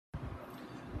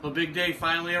The big day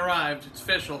finally arrived. It's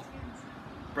official.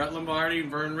 Brett Lombardi and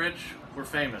Vern Rich, we're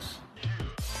famous.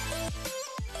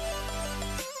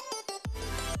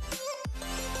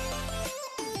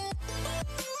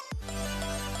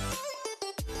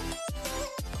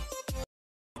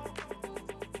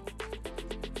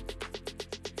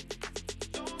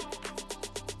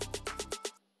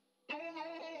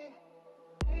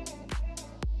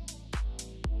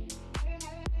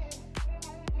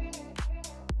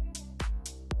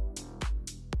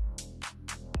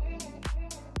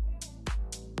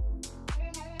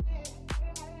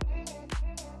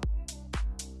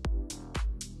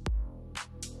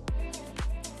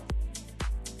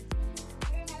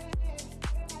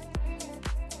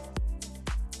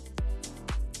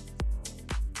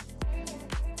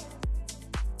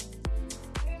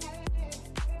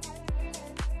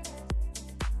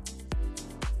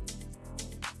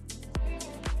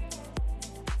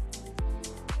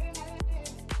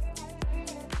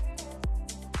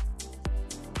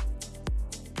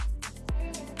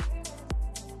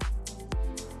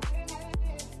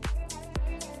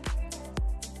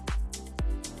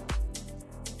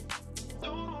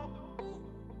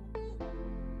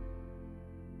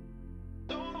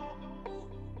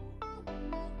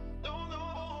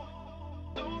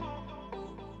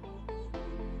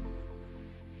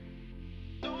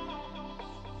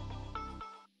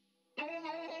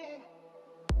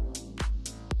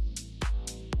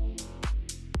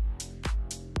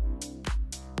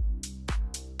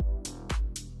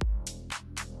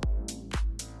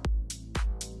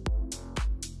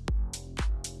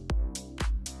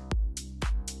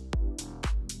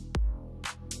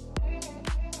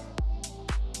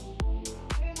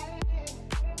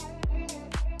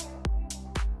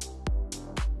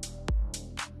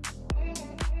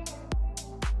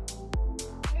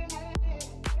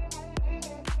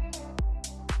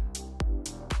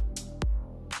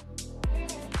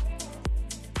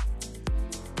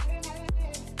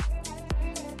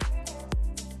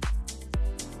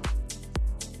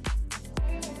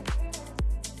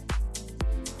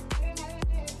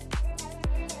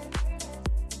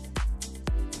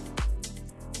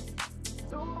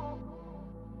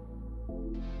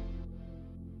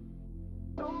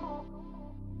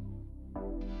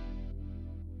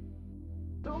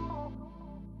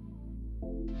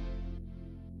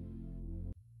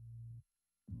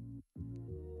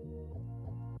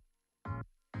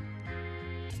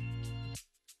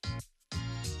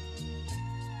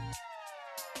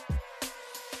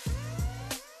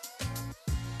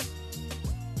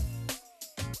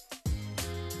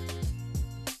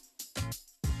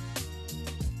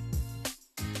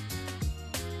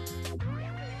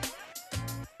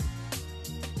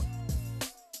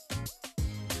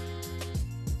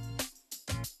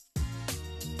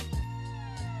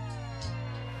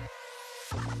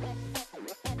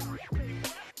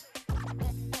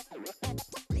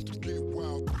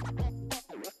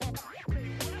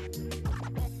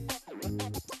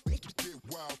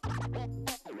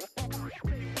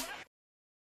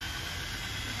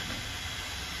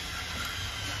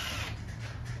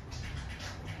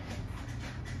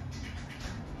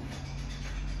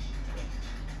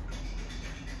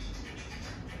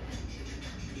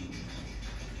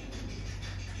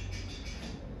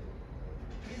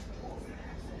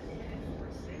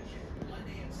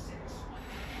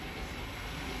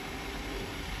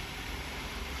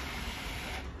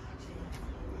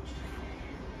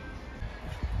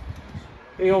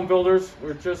 Hey home builders,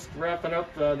 we're just wrapping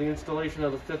up the installation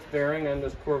of the fifth bearing on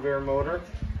this Corvair motor.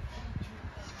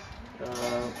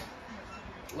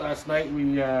 Last night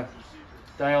we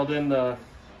dialed in the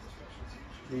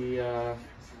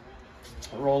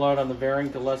rollout on the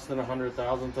bearing to less than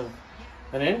 100,000th of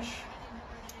an inch,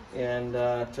 and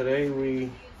today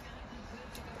we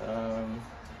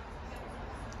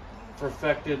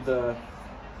perfected the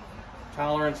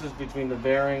tolerances between the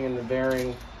bearing and the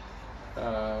bearing.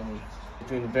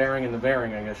 Between the bearing and the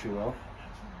bearing, I guess you will.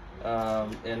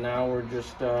 And now we're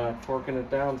just torquing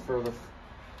it down for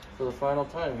the final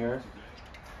time here,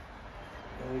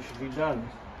 and we should be done.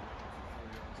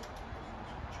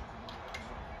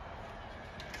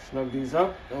 Snug these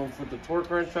up. Don't put the torque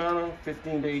wrench on them.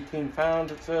 15 to 18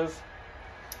 pounds it says.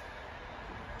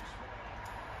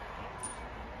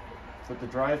 Put the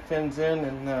drive pins in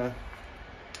and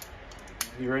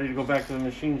be ready to go back to the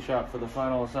machine shop for the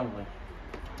final assembly.